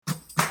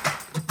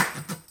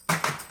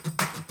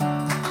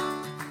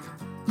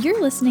You're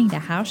listening to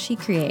How She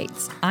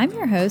Creates. I'm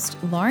your host,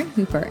 Lauren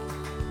Hooper.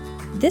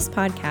 This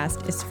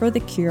podcast is for the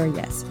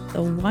curious,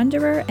 the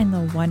wanderer and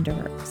the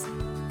wanderers,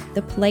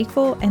 the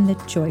playful and the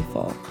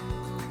joyful.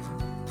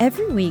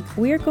 Every week,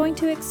 we are going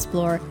to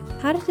explore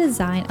how to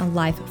design a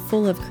life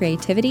full of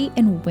creativity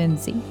and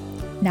whimsy.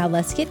 Now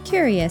let's get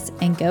curious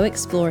and go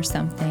explore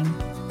something.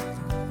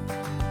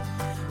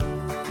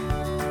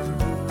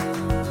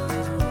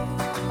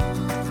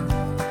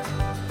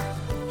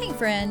 Hey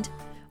friend,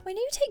 when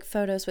you take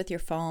photos with your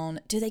phone,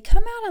 do they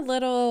come out a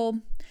little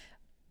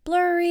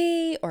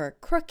blurry or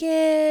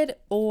crooked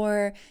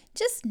or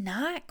just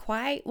not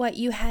quite what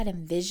you had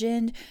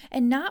envisioned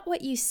and not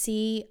what you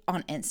see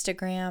on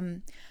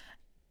Instagram?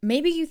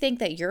 Maybe you think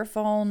that your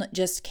phone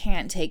just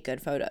can't take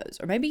good photos,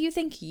 or maybe you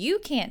think you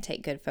can't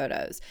take good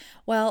photos.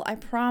 Well, I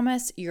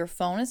promise your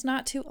phone is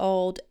not too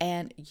old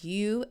and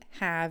you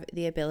have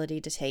the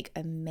ability to take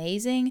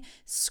amazing,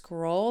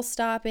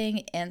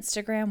 scroll-stopping,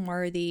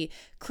 Instagram-worthy,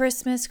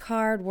 Christmas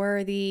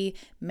card-worthy,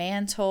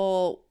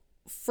 mantle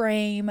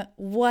frame,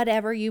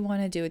 whatever you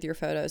want to do with your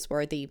photos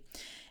worthy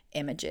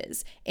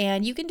images.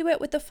 And you can do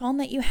it with the phone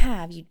that you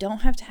have. You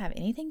don't have to have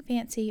anything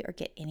fancy or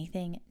get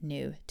anything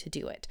new to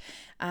do it.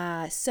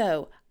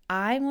 So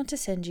I want to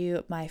send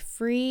you my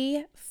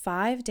free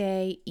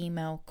 5-day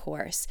email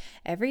course.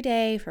 Every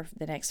day for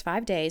the next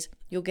 5 days,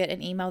 you'll get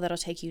an email that'll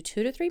take you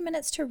 2 to 3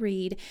 minutes to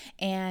read,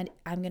 and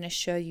I'm going to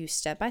show you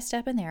step by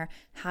step in there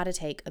how to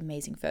take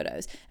amazing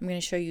photos. I'm going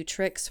to show you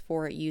tricks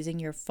for using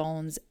your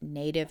phone's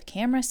native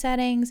camera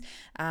settings.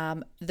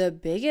 The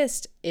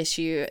biggest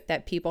issue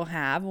that people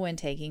have when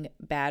taking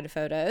bad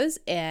photos,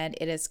 and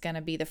it is going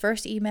to be the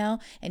first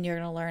email, and you're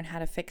going to learn how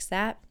to fix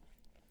that.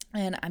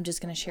 And I'm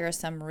just going to share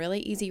some really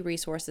easy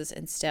resources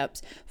and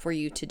steps for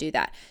you to do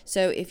that.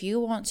 So if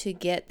you want to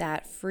get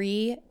that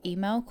free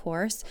email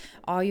course,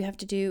 all you have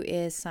to do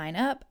is sign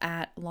up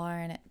at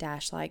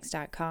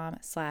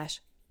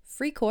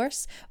lauren-likes.com/free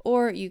course,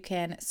 or you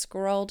can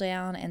scroll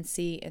down and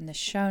see in the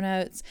show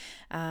notes.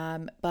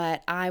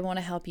 But I want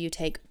to help you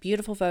take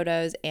beautiful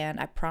photos,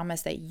 and I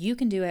promise that you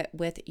can do it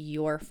with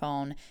your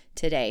phone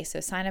today.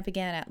 So sign up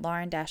again at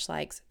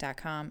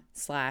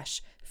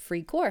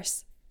lauren-likes.com/free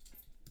course.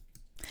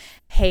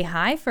 Hey,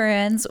 hi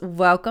friends.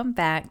 Welcome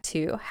back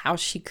to How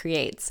She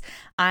Creates.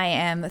 I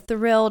am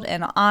thrilled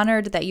and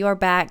honored that you are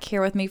back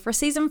here with me for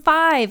season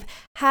 5.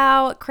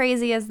 How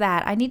crazy is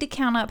that? I need to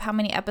count up how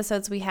many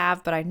episodes we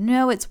have, but I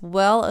know it's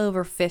well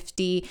over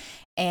 50.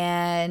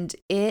 And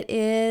it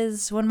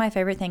is one of my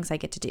favorite things I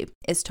get to do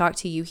is talk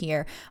to you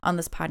here on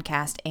this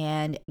podcast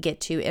and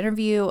get to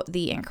interview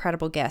the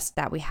incredible guests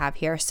that we have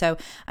here. So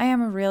I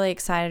am really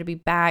excited to be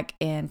back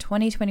in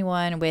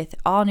 2021 with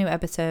all new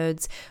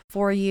episodes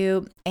for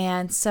you.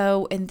 And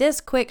so in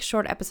this quick,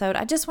 short episode,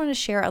 I just want to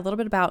share a little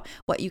bit about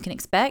what you can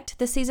expect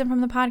this season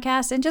from the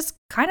podcast and just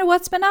kind of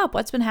what's been up,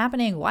 what's been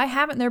happening, why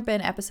haven't there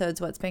been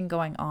episodes, what's been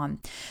going on.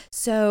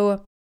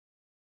 So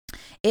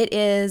it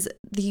is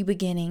the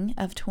beginning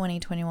of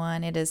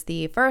 2021. It is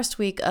the first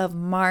week of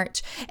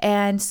March.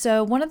 And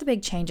so one of the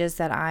big changes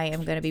that I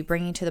am going to be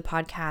bringing to the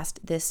podcast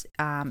this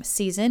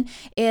season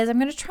is I'm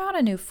going to try out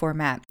a new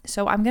format.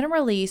 So I'm going to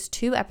release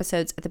 2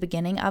 episodes at the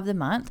beginning of the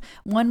month.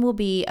 One will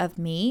be of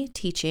me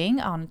teaching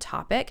on a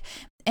topic,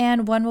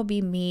 and one will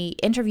be me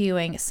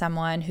interviewing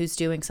someone who's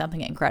doing something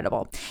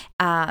incredible.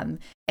 And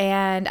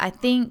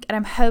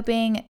I'm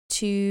hoping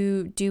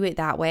to do it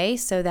that way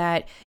so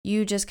that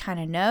you just kind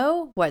of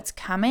know what's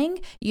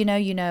coming. You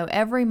know,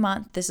 every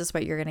month, this is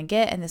what you're going to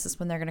get, and this is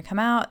when they're going to come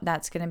out.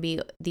 That's going to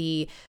be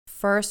the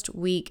first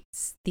week,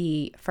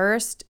 the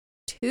first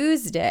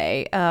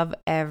Tuesday of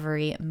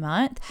every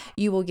month.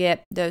 You will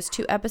get those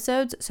 2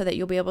 episodes so that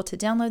you'll be able to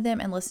download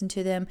them and listen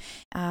to them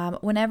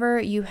whenever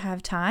you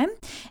have time.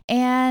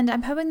 And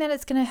I'm hoping that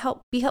it's going to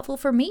be helpful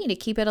for me to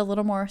keep it a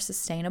little more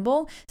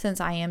sustainable,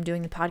 since I am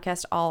doing the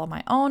podcast all on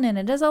my own and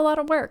it is a lot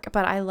of work,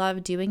 but I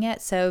love doing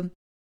it. So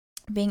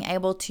being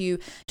able to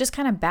just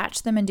kind of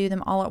batch them and do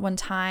them all at one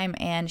time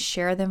and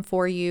share them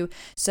for you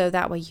so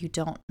that way you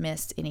don't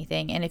miss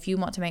anything. And if you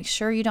want to make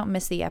sure you don't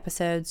miss the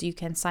episodes, you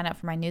can sign up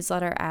for my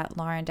newsletter at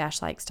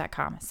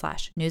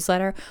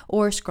lauren-likes.com/newsletter,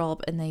 or scroll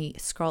up in the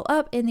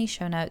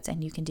show notes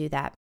and you can do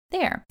that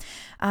there.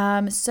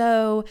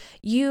 So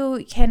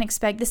you can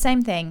expect the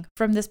same thing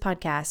from this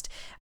podcast.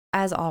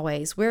 As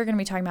always, we're going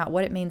to be talking about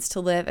what it means to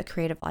live a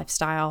creative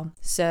lifestyle.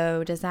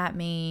 So does that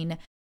mean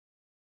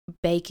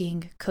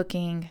baking,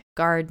 cooking,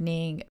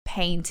 gardening,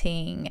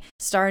 painting,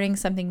 starting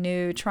something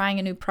new, trying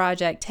a new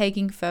project,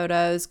 taking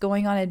photos,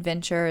 going on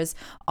adventures?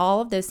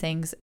 All of those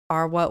things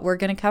are what we're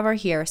going to cover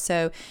here.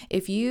 So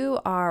if you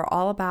are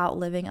all about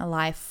living a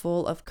life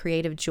full of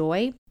creative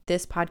joy,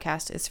 this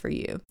podcast is for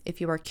you.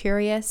 If you are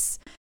curious,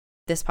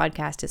 this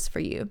podcast is for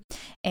you.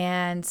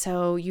 And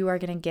so you are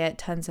going to get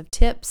tons of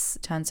tips,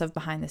 tons of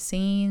behind the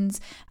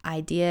scenes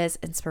ideas,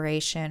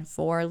 inspiration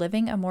for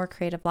living a more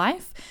creative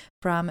life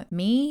from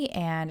me.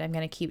 And I'm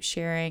going to keep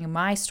sharing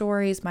my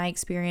stories, my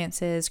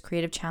experiences,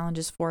 creative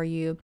challenges for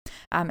you.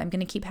 I'm going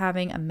to keep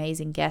having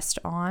amazing guests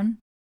on.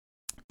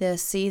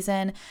 this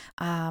season.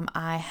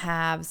 I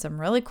have some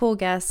really cool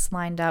guests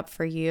lined up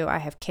for you. I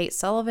have Kate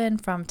Sullivan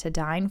from To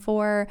Dine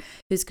For,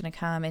 who's going to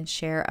come and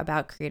share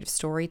about creative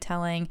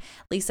storytelling.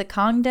 Lisa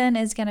Congdon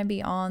is going to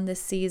be on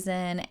this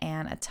season,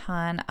 and a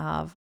ton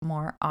of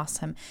more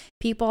awesome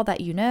people that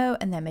you know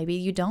and that maybe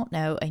you don't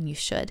know and you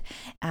should.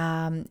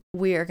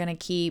 We are going to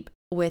keep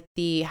with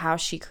the How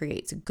She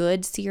Creates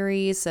Good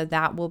series. So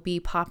that will be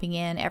popping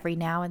in every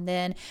now and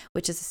then,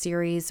 which is a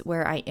series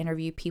where I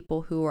interview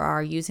people who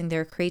are using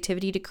their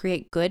creativity to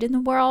create good in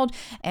the world.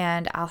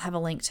 And I'll have a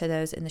link to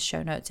those in the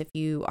show notes if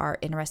you are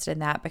interested in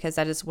that, because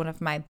that is one of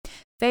my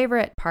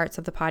favorite parts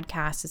of the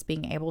podcast, is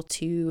being able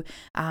to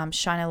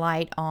shine a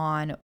light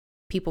on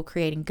people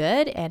creating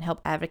good and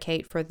help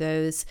advocate for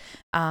those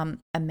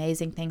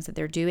amazing things that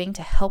they're doing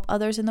to help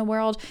others in the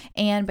world.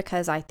 And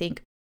because I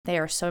think they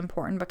are so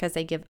important, because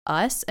they give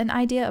us an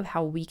idea of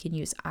how we can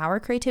use our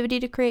creativity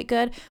to create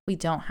good. We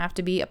don't have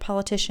to be a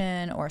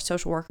politician or a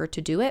social worker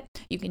to do it.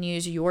 You can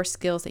use your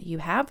skills that you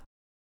have.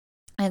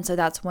 And so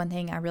that's one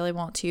thing I really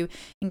want to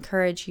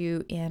encourage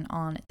you in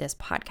on this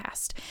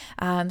podcast.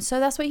 So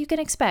that's what you can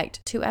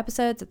expect. 2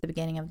 episodes at the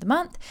beginning of the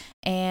month,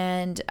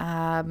 and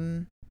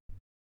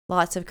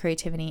lots of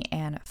creativity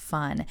and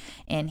fun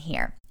in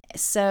here.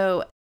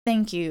 So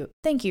thank you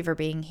for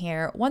being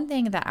here. One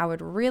thing that I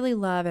would really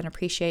love and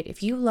appreciate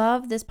if you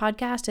love this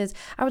podcast is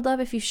I would love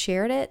if you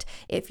shared it,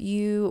 if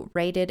you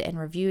rated and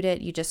reviewed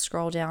it. You just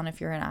scroll down. If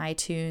you're in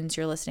iTunes,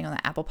 you're listening on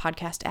the Apple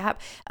Podcast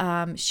app,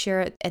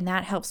 share it, and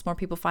that helps more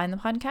people find the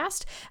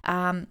podcast.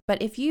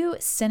 But if you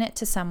send it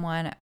to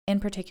someone in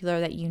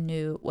particular that you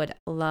knew would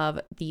love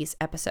these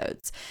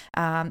episodes,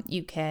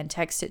 you can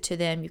text it to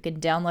them, you can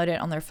download it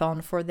on their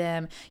phone for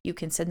them, you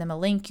can send them a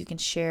link, you can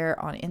share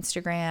on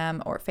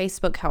Instagram or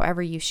Facebook,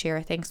 however you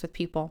share things with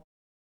people.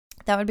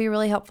 That would be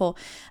really helpful,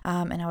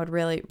 and I would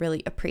really,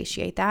 really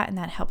appreciate that, and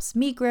that helps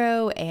me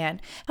grow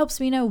and helps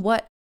me know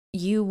what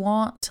you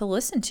want to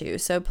listen to.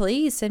 So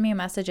please send me a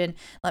message and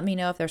let me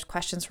know if there's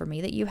questions for me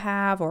that you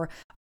have, or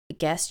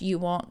guests you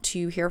want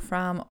to hear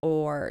from,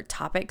 or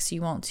topics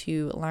you want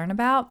to learn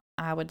about.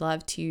 I would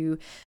love to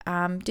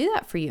do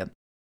that for you.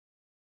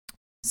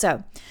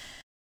 So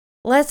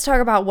let's talk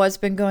about what's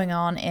been going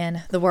on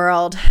in the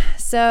world.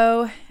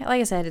 So,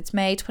 like I said, it's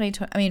March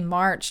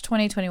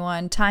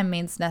 2021. Time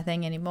means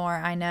nothing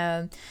anymore, I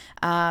know.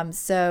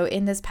 So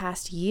in this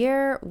past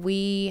year,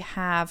 we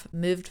have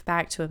moved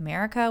back to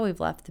America. We've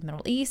left the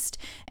Middle East,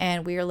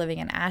 and we are living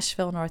in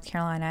Asheville, North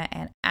Carolina,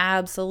 and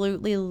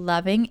absolutely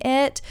loving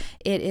it.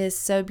 It is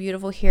so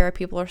beautiful here.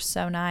 People are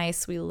so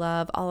nice. We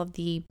love all of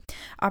the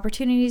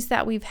opportunities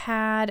that we've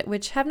had,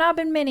 which have not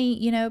been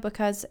many,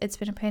 because it's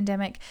been a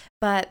pandemic,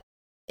 but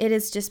it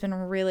has just been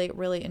really,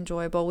 really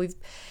enjoyable.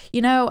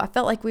 I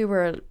felt like we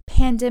were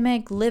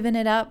pandemic living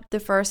it up the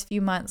first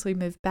few months we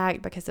moved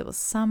back, because it was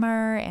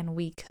summer and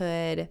we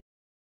could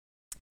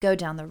go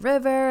down the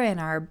river in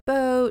our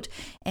boat,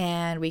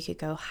 and we could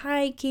go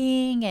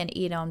hiking and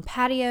eat on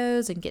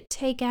patios and get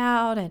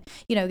takeout and,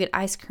 get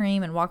ice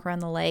cream and walk around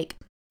the lake.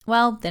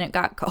 Well, then it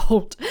got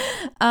cold.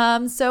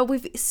 So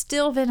we've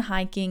still been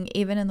hiking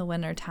even in the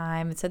winter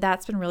time. So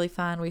that's been really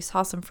fun. We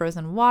saw some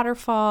frozen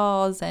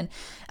waterfalls, and,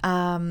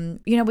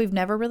 we've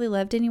never really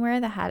lived anywhere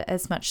that had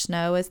as much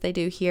snow as they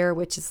do here,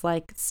 which is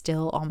like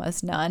still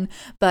almost none.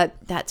 But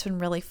that's been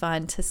really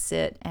fun to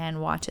sit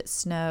and watch it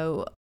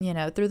snow,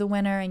 through the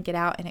winter and get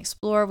out and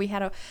explore. We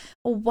had a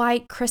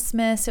white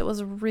Christmas. It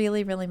was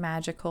really, really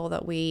magical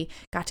that we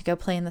got to go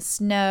play in the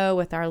snow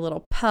with our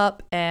little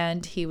pup,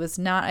 and he was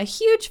not a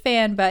huge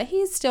fan, but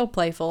he's still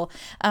playful.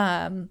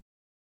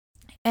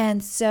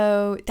 And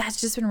so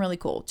that's just been really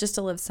cool, just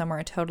to live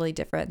somewhere totally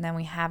different than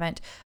we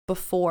haven't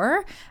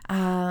before.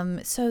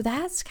 So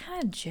that's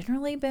kind of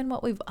generally been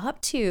what we've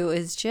up to,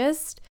 is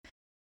just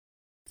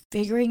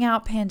figuring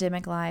out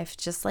pandemic life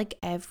just like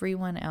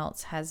everyone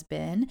else has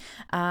been.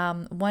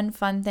 One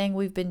fun thing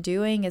we've been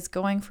doing is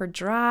going for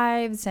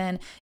drives and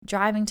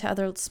driving to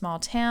other small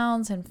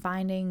towns and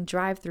finding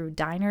drive-through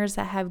diners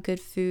that have good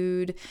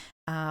food,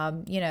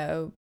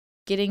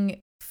 getting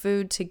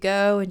food to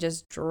go and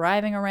just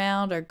driving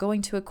around, or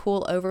going to a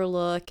cool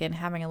overlook and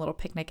having a little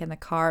picnic in the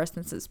car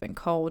since it's been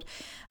cold.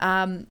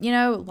 A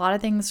lot of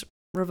things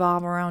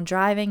revolve around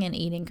driving and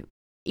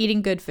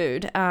eating good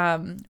food.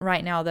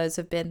 Right now, those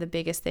have been the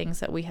biggest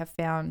things that we have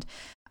found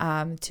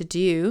to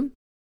do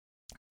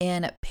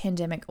in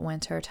pandemic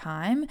winter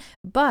time,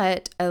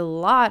 but a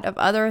lot of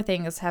other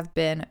things have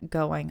been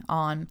going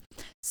on.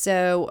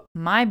 So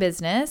my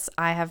business,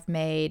 I have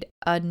made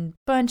a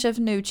bunch of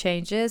new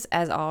changes,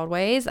 as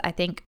always. I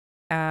think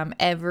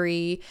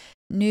every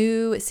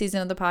new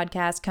season of the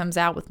podcast comes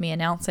out with me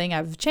announcing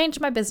I've changed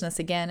my business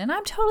again, and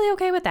I'm totally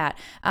okay with that.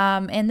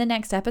 In the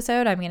next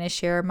episode, I'm going to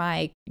share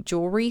my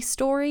jewelry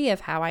story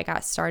of how I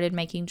got started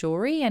making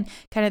jewelry and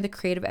kind of the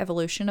creative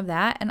evolution of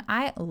that. And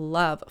I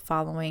love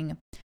following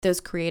those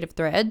creative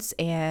threads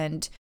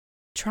and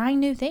trying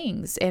new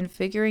things and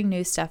figuring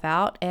new stuff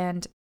out.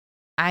 And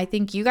I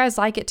think you guys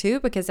like it too,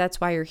 because that's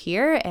why you're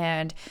here.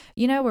 And,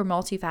 we're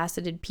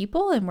multifaceted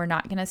people, and we're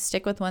not going to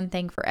stick with one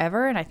thing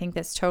forever. And I think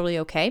that's totally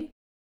okay.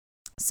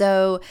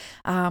 So,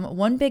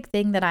 one big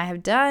thing that I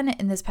have done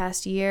in this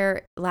past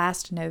year,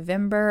 last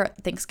November,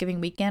 Thanksgiving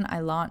weekend, I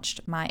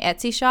launched my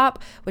Etsy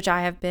shop, which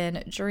I have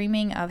been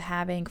dreaming of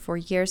having for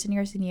years and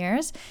years and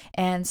years.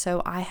 And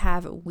so I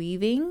have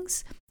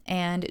weavings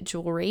and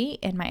jewelry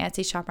in my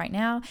Etsy shop right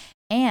now.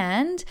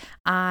 And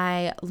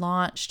I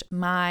launched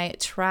my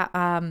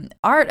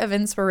Art of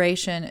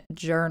Inspiration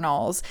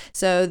journals.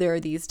 So there are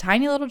these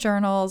tiny little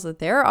journals that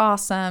they're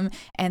awesome,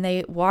 and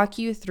they walk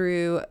you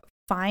through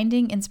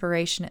finding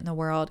inspiration in the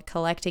world,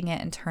 collecting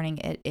it, and turning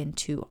it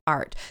into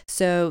art.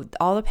 So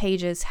all the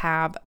pages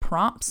have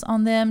prompts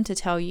on them to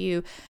tell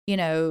you,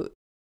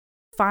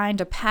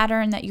 find a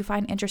pattern that you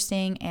find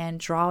interesting and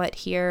draw it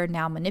here.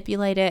 Now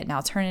manipulate it.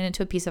 Now turn it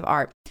into a piece of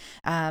art.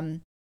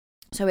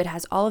 So it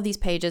has all of these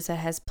pages. It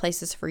has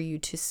places for you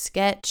to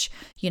sketch,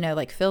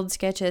 like filled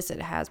sketches.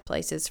 It has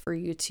places for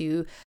you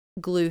to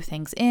glue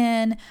things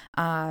in.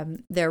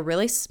 They're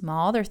really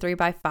small. They're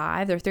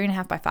 3x5. They're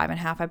 3.5 by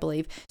 5.5, I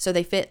believe. So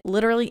they fit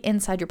literally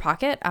inside your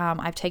pocket.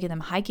 I've taken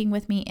them hiking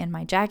with me in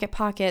my jacket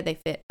pocket.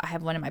 I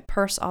have one in my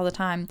purse all the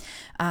time.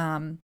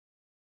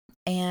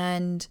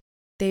 And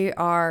they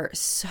are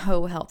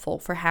so helpful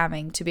for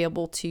having to be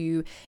able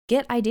to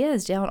get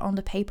ideas down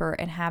onto paper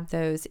and have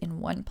those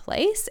in one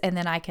place. And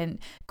then I can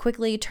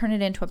quickly turn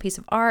it into a piece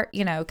of art,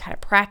 kind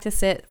of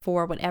practice it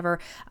for whatever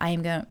I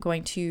am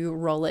going to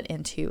roll it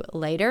into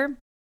later.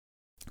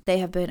 They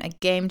have been a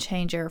game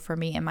changer for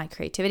me and my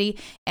creativity.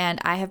 And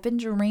I have been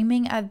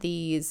dreaming of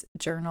these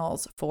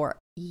journals for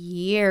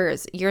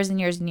years and years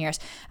and years.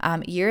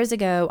 Years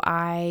ago,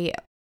 I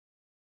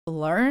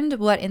learned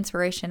what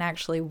inspiration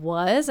actually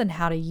was and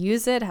how to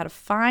use it, how to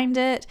find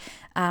it.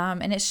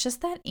 And it's just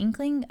that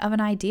inkling of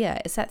an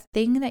idea. It's that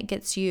thing that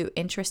gets you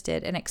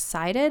interested and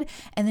excited.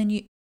 And then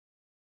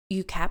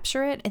you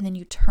capture it and then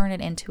you turn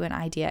it into an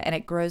idea, and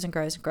it grows and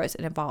grows and grows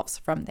and evolves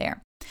from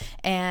there.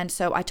 And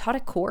so I taught a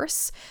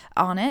course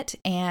on it,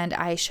 and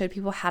I showed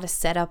people how to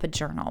set up a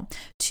journal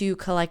to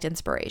collect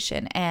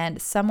inspiration.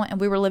 And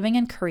we were living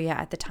in Korea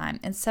at the time,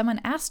 and someone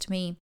asked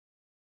me,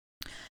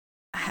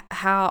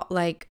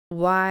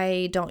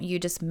 why don't you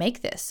just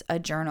make this a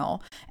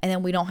journal, and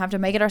then we don't have to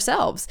make it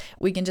ourselves?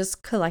 We can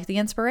just collect the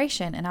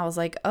inspiration. And I was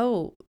like,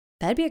 oh,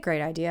 that'd be a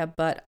great idea,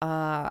 but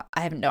I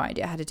have no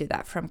idea how to do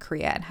that from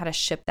Korea and how to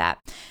ship that.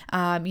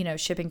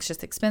 Shipping's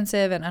just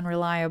expensive and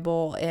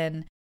unreliable,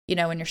 and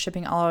when you're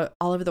shipping all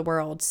over the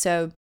world.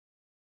 So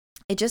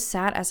it just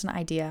sat as an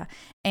idea.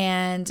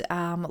 And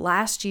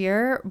last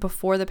year,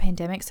 before the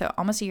pandemic, so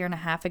almost a year and a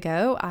half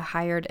ago, I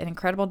hired an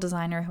incredible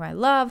designer who I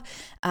love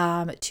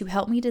to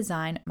help me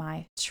design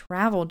my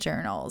travel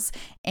journals.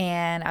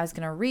 And I was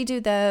going to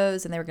redo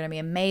those, and they were going to be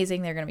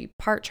amazing. They're going to be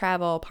part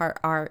travel, part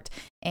art.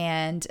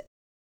 And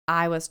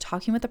I was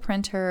talking with the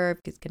printer,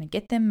 was going to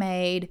get them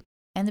made.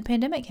 And the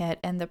pandemic hit,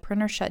 and the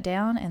printer shut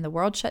down, and the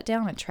world shut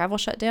down, and travel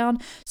shut down.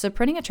 So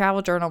printing a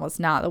travel journal was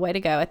not the way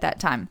to go at that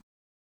time.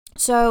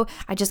 So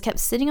I just kept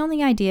sitting on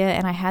the idea,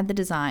 and I had the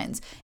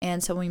designs.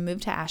 And so when we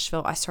moved to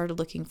Asheville, I started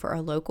looking for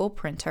a local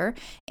printer,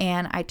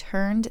 and I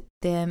turned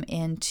them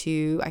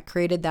into, I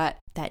created that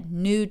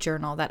new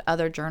journal, that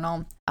other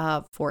journal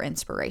for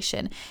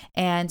inspiration.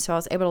 And so I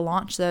was able to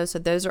launch those. So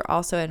those are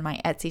also in my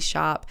Etsy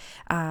shop.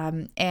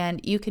 And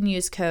you can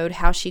use code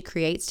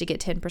HowSheCreates to get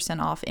 10%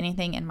 off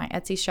anything in my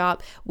Etsy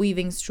shop,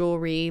 weavings,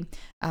 jewelry,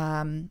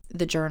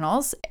 the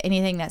journals,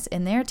 anything that's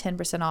in there,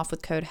 10% off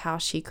with code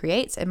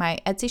HowSheCreates. And my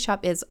Etsy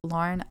shop is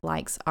Lauren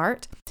Likes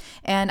Art.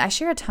 And I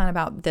share a ton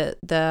about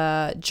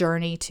the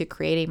journey to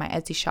creating my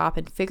Etsy shop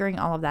and figuring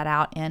all of that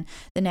out in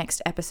the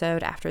next episode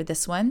after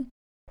this one.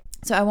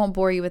 So I won't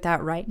bore you with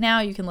that right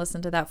now. You can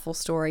listen to that full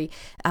story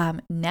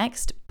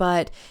next,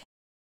 but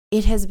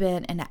it has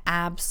been an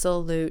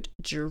absolute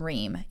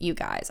dream, you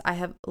guys. I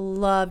have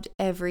loved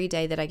every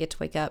day that I get to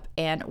wake up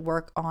and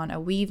work on a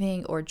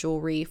weaving or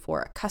jewelry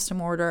for a custom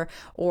order,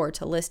 or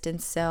to list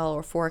and sell,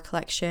 or for a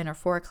collection, or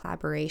for a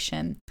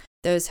collaboration.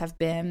 Those have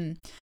been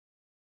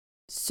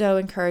so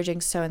encouraging,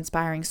 so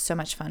inspiring, so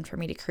much fun for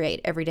me to create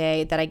every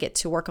day that I get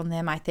to work on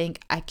them. I think,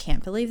 I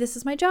can't believe this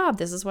is my job.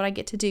 This is what I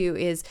get to do,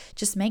 is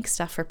just make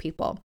stuff for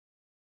people.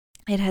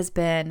 It has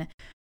been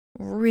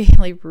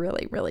really,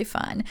 really, really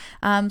fun.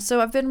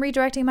 So I've been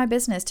redirecting my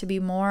business to be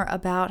more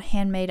about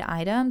handmade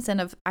items,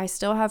 and I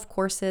still have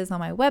courses on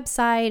my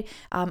website.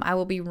 I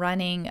will be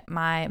running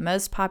my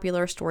most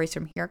popular Stories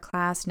from Here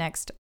class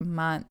next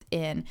month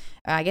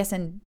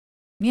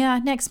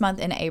next month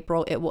in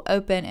April. It will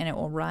open, and it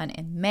will run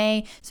in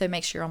May. So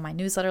make sure you're on my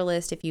newsletter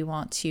list if you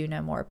want to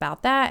know more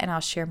about that, and I'll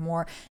share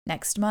more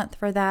next month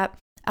for that.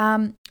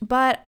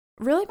 But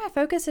really my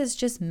focus is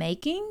just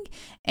making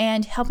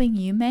and helping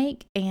you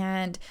make,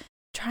 and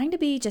trying to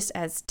be just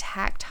as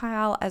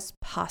tactile as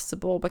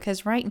possible,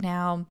 because right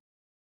now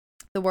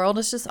the world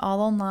is just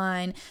all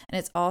online, and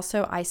it's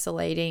also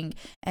isolating.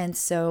 And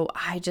so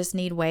I just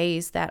need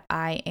ways that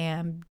I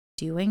am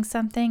doing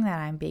something, that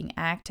I'm being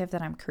active,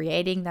 that I'm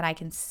creating, that I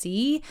can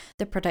see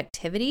the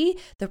productivity,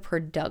 the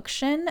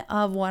production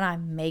of what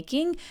I'm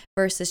making,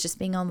 versus just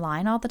being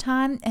online all the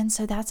time. And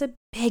so that's a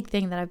big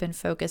thing that I've been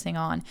focusing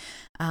on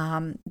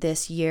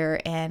this year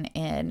and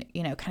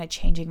kind of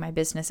changing my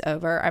business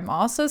over. I'm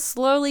also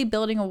slowly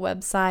building a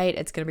website.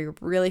 It's going to be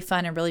really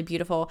fun and really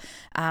beautiful.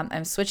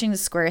 I'm switching to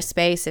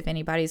Squarespace if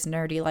anybody's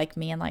nerdy like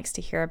me and likes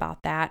to hear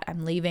about that.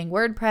 I'm leaving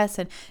WordPress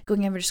and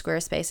going over to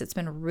Squarespace. It's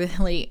been a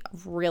really,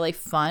 really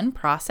fun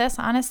process,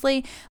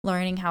 honestly,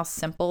 learning how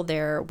simple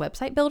their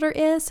website builder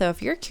is. So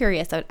if you're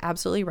curious, I would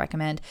absolutely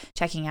recommend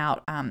checking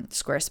out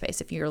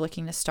Squarespace if you're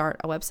looking to start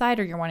a website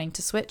or you're wanting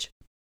to switch.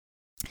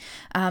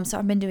 So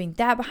I've been doing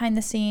that behind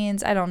the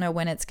scenes. I don't know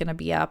when it's going to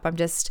be up. I'm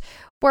just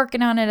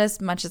working on it as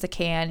much as I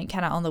can,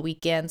 kind of on the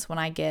weekends when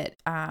I get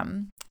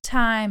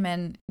time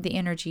and the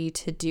energy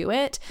to do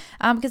it.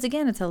 Because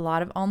again, it's a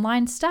lot of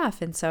online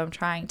stuff. And so I'm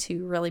trying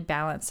to really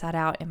balance that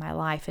out in my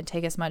life and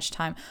take as much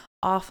time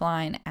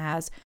offline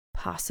as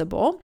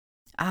possible.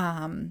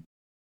 On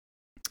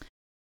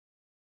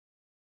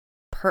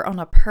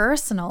a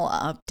personal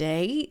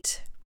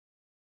update,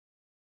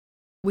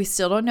 we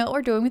still don't know what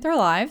we're doing with our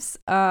lives.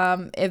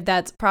 If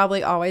that's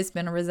probably always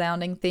been a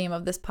resounding theme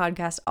of this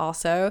podcast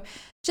also.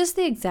 Just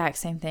the exact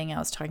same thing I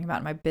was talking about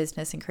in my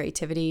business and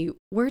creativity.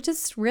 We're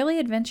just really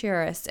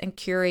adventurous and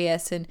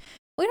curious, and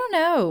we don't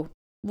know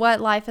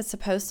what life is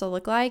supposed to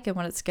look like and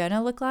what it's going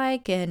to look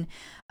like. And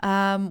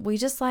we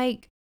just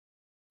like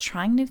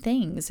trying new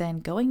things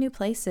and going new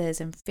places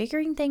and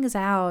figuring things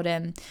out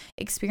and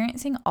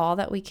experiencing all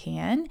that we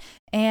can.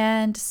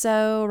 And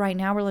so right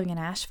now we're living in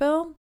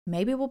Asheville.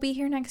 Maybe we'll be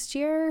here next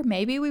year.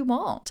 Maybe we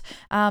won't.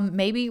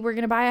 Maybe we're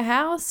going to buy a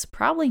house.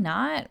 Probably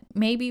not.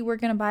 Maybe we're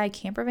going to buy a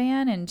camper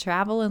van and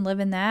travel and live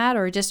in that,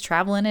 or just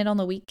travel in it on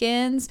the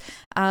weekends.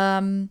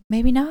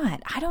 Maybe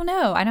not. I don't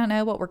know. I don't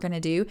know what we're going to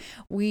do.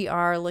 We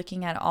are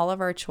looking at all of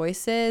our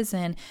choices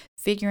and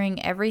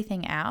figuring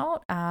everything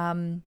out.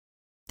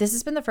 This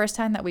has been the first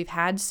time that we've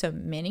had so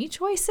many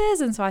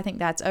choices, and so I think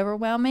that's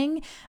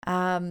overwhelming.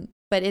 But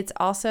it's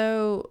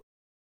also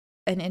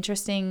an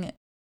interesting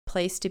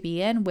place to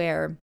be in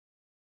where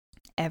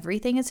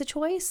everything is a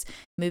choice.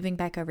 Moving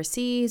back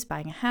overseas,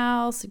 buying a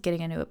house,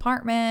 getting a new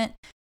apartment,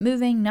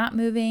 moving, not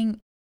moving,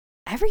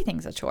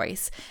 everything's a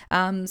choice.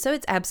 So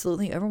it's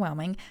absolutely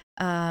overwhelming.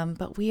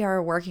 But we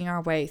are working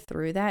our way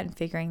through that and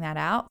figuring that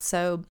out.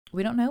 So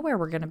we don't know where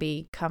we're going to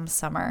be come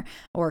summer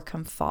or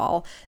come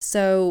fall.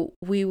 So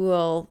we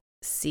will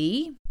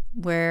see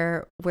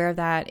where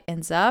that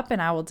ends up,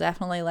 and I will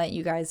definitely let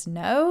you guys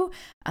know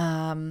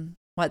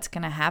what's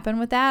going to happen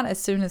with that as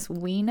soon as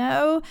we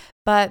know.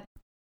 But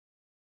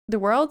the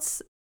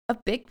world's a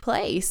big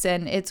place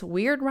and it's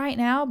weird right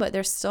now, but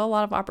there's still a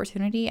lot of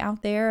opportunity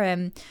out there.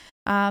 And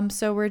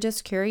so we're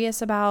just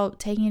curious about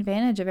taking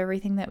advantage of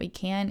everything that we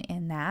can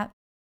in that.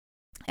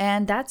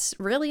 And that's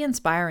really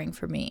inspiring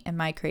for me and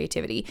my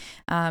creativity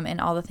and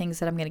all the things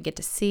that I'm going to get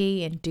to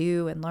see and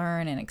do and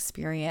learn and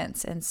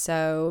experience. And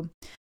so,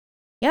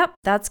 yep,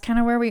 that's kind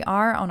of where we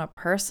are on a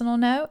personal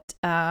note.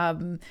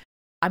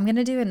 I'm going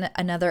to do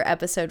another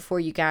episode for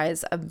you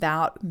guys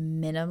about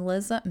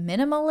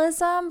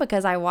minimalism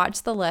because I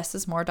watched the Less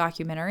is More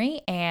documentary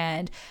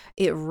and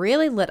it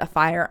really lit a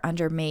fire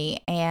under me.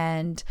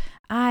 And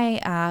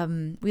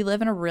we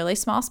live in a really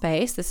small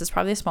space. This is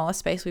probably the smallest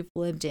space we've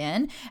lived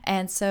in.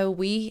 And so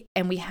we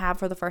have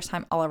for the first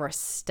time all of our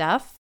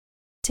stuff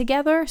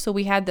together. So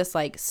we had this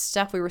like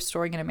stuff we were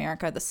storing in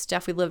America, the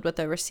stuff we lived with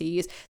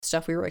overseas,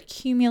 stuff we were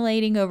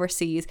accumulating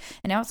overseas,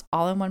 and now it's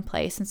all in one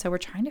place. And so we're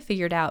trying to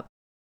figure it out.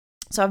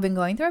 So I've been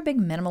going through a big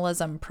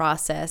minimalism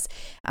process.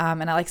 And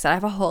like I said, I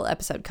have a whole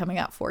episode coming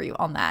up for you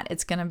on that.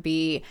 It's going to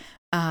be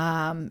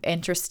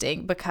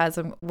interesting because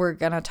we're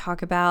going to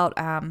talk about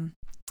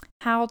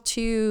how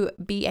to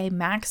be a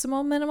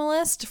maximal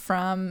minimalist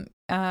from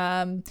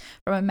a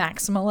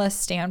maximalist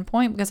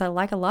standpoint, because I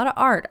like a lot of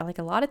art. I like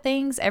a lot of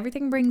things.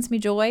 Everything brings me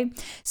joy.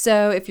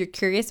 So if you're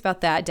curious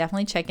about that,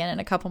 definitely check in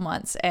a couple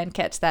months and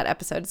catch that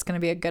episode. It's going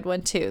to be a good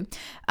one too.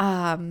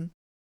 But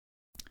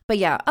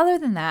yeah, other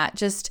than that,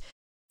 just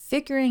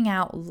figuring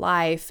out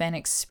life and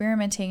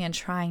experimenting and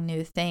trying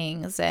new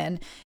things and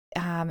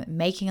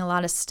making a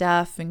lot of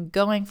stuff and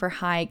going for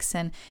hikes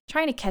and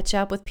trying to catch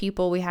up with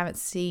people we haven't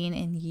seen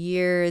in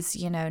years,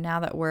 now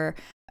that we're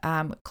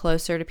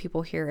closer to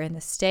people here in the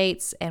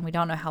States and we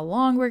don't know how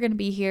long we're going to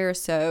be here.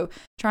 So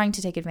trying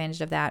to take advantage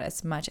of that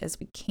as much as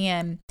we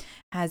can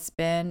has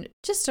been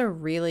just a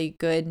really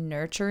good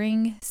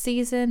nurturing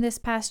season. This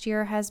past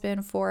year has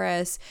been for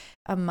us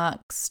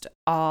amongst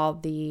all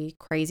the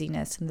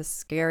craziness and the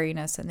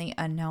scariness and the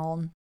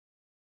unknown.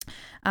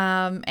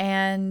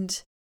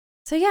 And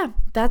so yeah,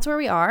 that's where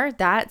we are.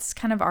 That's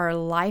kind of our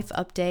life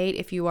update.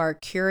 If you are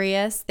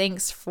curious,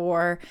 thanks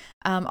for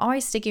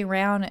always sticking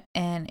around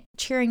and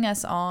cheering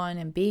us on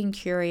and being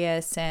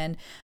curious and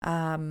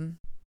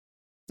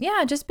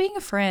just being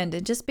a friend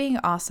and just being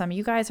awesome.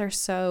 You guys are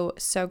so,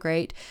 so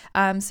great.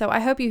 So I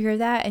hope you hear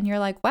that and you're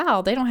like,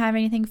 wow, they don't have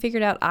anything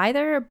figured out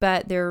either,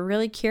 but they're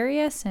really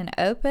curious and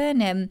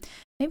open, and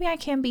maybe I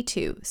can be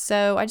too.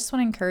 So I just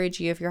want to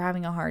encourage you, if you're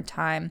having a hard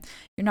time,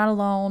 you're not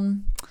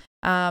alone.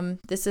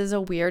 This is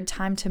a weird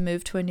time to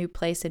move to a new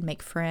place and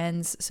make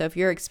friends. So if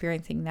you're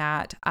experiencing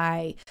that,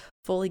 I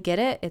fully get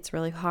it. It's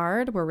really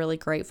hard. We're really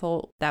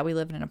grateful that we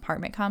live in an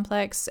apartment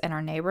complex and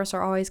our neighbors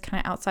are always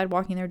kind of outside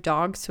walking their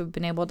dogs. So we've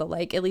been able to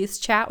at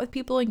least chat with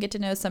people and get to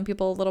know some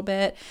people a little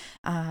bit.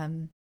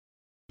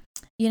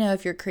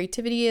 If your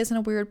creativity is in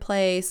a weird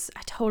place,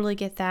 I totally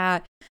get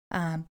that.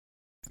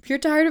 If you're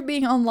tired of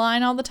being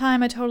online all the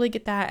time, I totally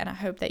get that. And I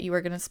hope that you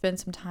are going to spend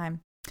some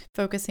time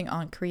focusing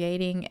on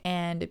creating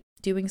and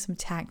doing some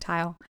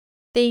tactile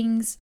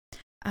things.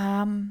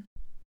 But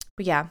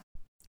yeah,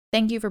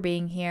 thank you for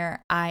being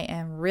here. I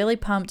am really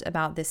pumped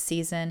about this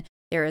season.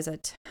 There is a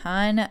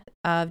ton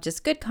of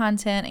just good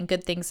content and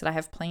good things that I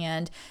have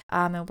planned.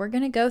 And we're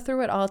going to go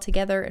through it all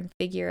together and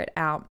figure it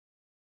out.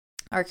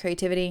 Our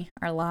creativity,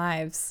 our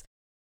lives,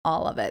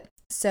 all of it.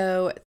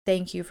 So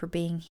thank you for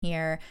being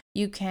here.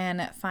 You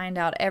can find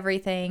out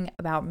everything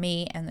about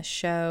me and the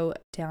show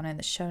down in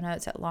the show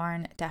notes at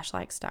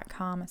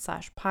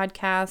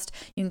lauren-likes.com/podcast.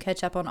 You can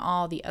catch up on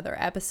all the other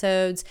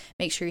episodes.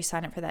 Make sure you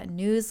sign up for that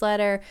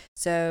newsletter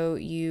so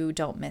you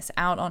don't miss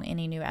out on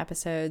any new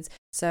episodes.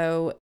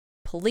 So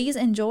please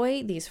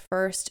enjoy these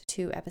first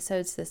 2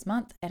 episodes this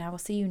month, and I will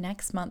see you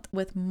next month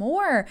with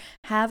more.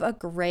 Have a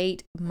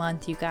great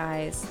month, you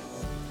guys.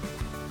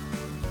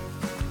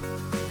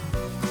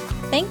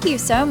 Thank you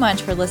so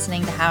much for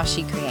listening to How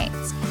She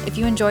Creates. If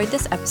you enjoyed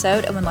this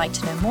episode and would like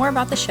to know more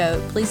about the show,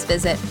 please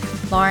visit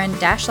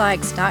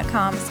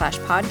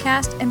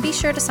lauren-likes.com/podcast and be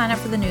sure to sign up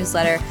for the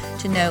newsletter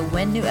to know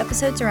when new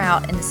episodes are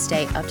out and to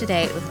stay up to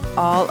date with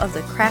all of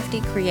the crafty,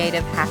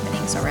 creative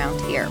happenings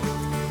around here.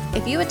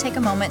 If you would take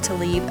a moment to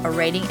leave a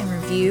rating and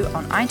review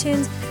on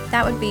iTunes,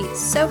 that would be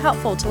so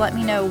helpful to let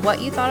me know what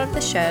you thought of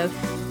the show,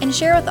 and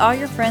share with all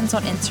your friends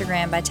on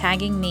Instagram by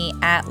tagging me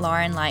at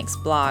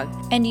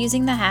LaurenLikesBlog and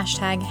using the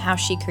hashtag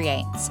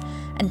HowSheCreates.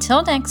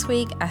 Until next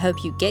week, I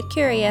hope you get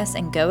curious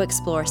and go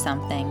explore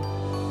something.